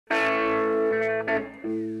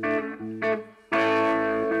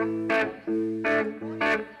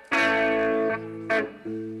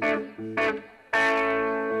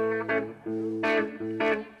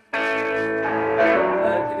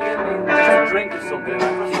drink or something.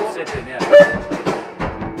 Keep sipping, yeah.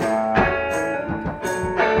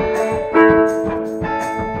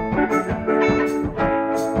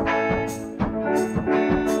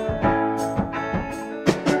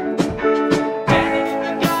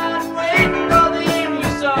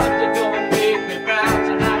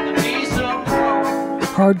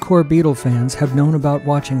 Hardcore Beatle fans have known about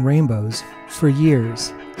watching rainbows for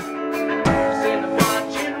years.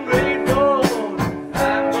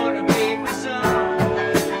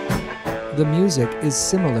 The music is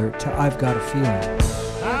similar to I've Got a Feeling.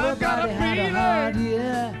 I've got a feeling, a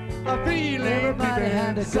feeling, everybody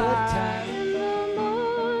had a good time.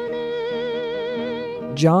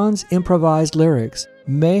 John's improvised lyrics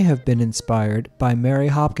may have been inspired by Mary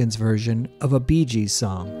Hopkins' version of a Bee Gees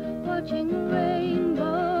song.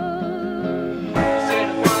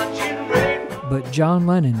 But John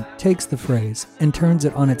Lennon takes the phrase and turns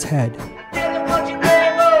it on its head.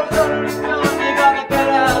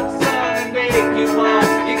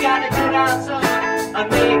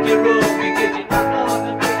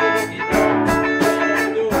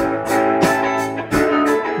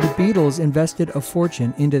 The Beatles invested a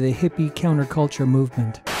fortune into the hippie counterculture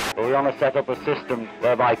movement. We want to set up a system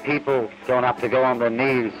whereby people don't have to go on their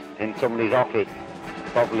knees in somebody's office,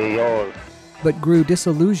 probably yours. But grew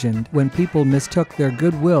disillusioned when people mistook their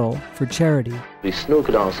goodwill for charity. We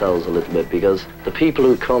snookered ourselves a little bit because the people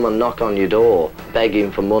who come and knock on your door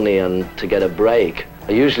begging for money and to get a break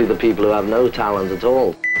are usually the people who have no talent at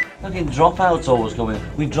all. Fucking dropouts always going,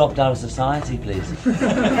 we dropped out of society, please.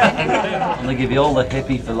 And they give you all the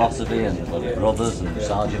hippie philosophy and brothers and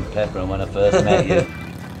Sergeant Pepper and when I first met you.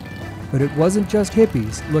 But it wasn't just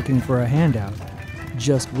hippies looking for a handout.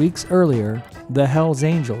 Just weeks earlier, the Hells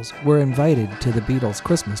Angels were invited to the Beatles'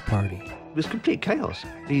 Christmas party. It was complete chaos.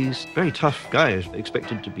 These very tough guys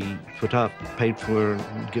expected to be put up, paid for,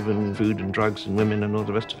 given food and drugs and women and all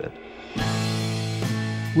the rest of it.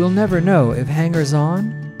 We'll never know if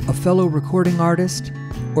Hangers-On, a fellow recording artist,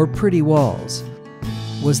 or Pretty Walls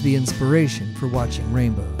was the inspiration for watching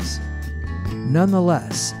rainbows.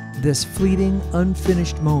 Nonetheless, this fleeting,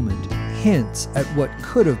 unfinished moment hints at what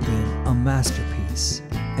could have been a masterpiece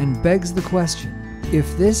and begs the question,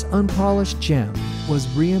 if this unpolished gem was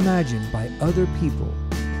reimagined by other people,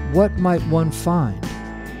 what might one find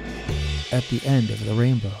at the end of the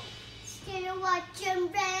rainbow? Still watching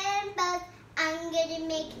rainbows, I'm gonna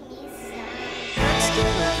make me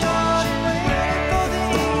sad.